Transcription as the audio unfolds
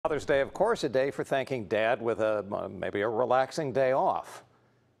Father's Day, of course, a day for thanking Dad with maybe a relaxing day off.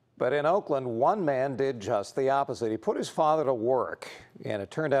 But in Oakland, one man did just the opposite. He put his father to work, and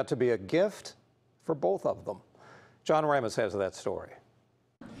it turned out to be a gift for both of them. John Ramos has that story.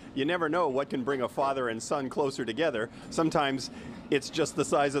 You never know what can bring a father and son closer together. Sometimes it's just the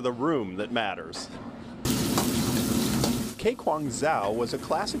size of the room that matters. Kwang Zhao was a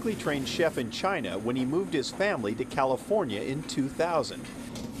classically trained chef in China when he moved his family to California in 2000.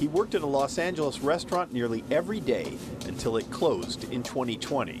 He worked at a Los Angeles restaurant nearly every day until it closed in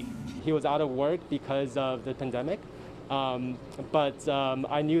 2020. He was out of work because of the pandemic, but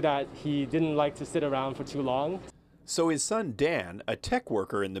I knew that he didn't like to sit around for too long. So his son Dan, a tech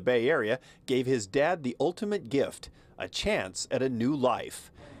worker in the Bay Area, gave his dad the ultimate gift, a chance at a new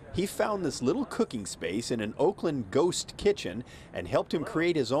life. He found this little cooking space in an Oakland ghost kitchen and helped him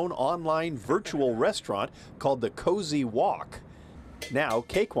create his own online virtual restaurant called the Cozy Walk. Now,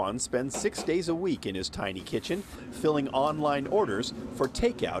 Kwang spends 6 days a week in his tiny kitchen, filling online orders for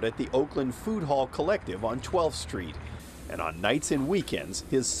takeout at the Oakland Food Hall Collective on 12th Street. And on nights and weekends,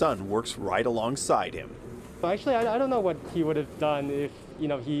 his son works right alongside him. Actually, I don't know what he would have done if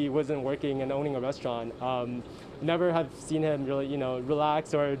he wasn't working and owning a restaurant. Never have seen him really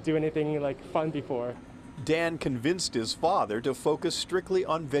relax or do anything like fun before. Dan convinced his father to focus strictly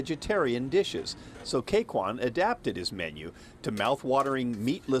on vegetarian dishes, so Kwang adapted his menu to mouth-watering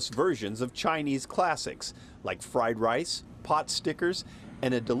meatless versions of Chinese classics like fried rice, pot stickers,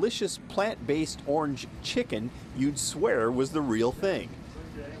 and a delicious plant-based orange chicken you'd swear was the real thing.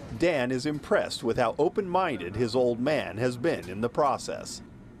 Dan is impressed with how open-minded his old man has been in the process.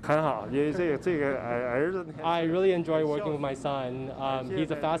 I really enjoy working with my son. He's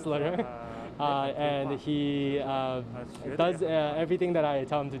a fast learner, and he does everything that I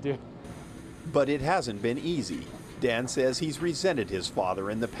tell him to do. But it hasn't been easy. Dan says he's resented his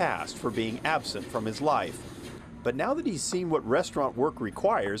father in the past for being absent from his life. But now that he's seen what restaurant work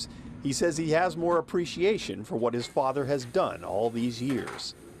requires, he says he has more appreciation for what his father has done all these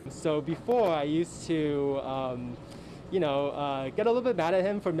years. So before, I used to get a little bit mad at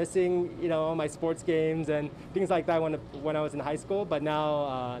him for missing, all my sports games and things like that when I was in high school. But now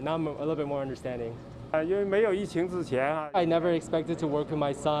I'm a little bit more understanding. I never expected to work with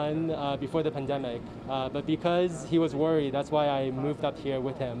my son before the pandemic, but because he was worried, that's why I moved up here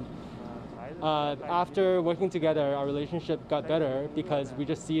with him. After working together, our relationship got better because we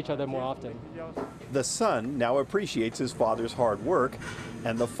just see each other more often. The son now appreciates his father's hard work,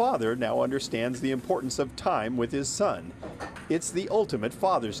 and the father now understands the importance of time with his son. It's the ultimate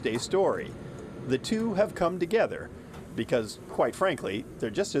Father's Day story. The two have come together because, quite frankly, there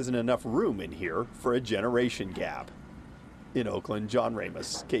just isn't enough room in here for a generation gap. In Oakland, John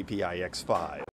Ramos, KPIX 5.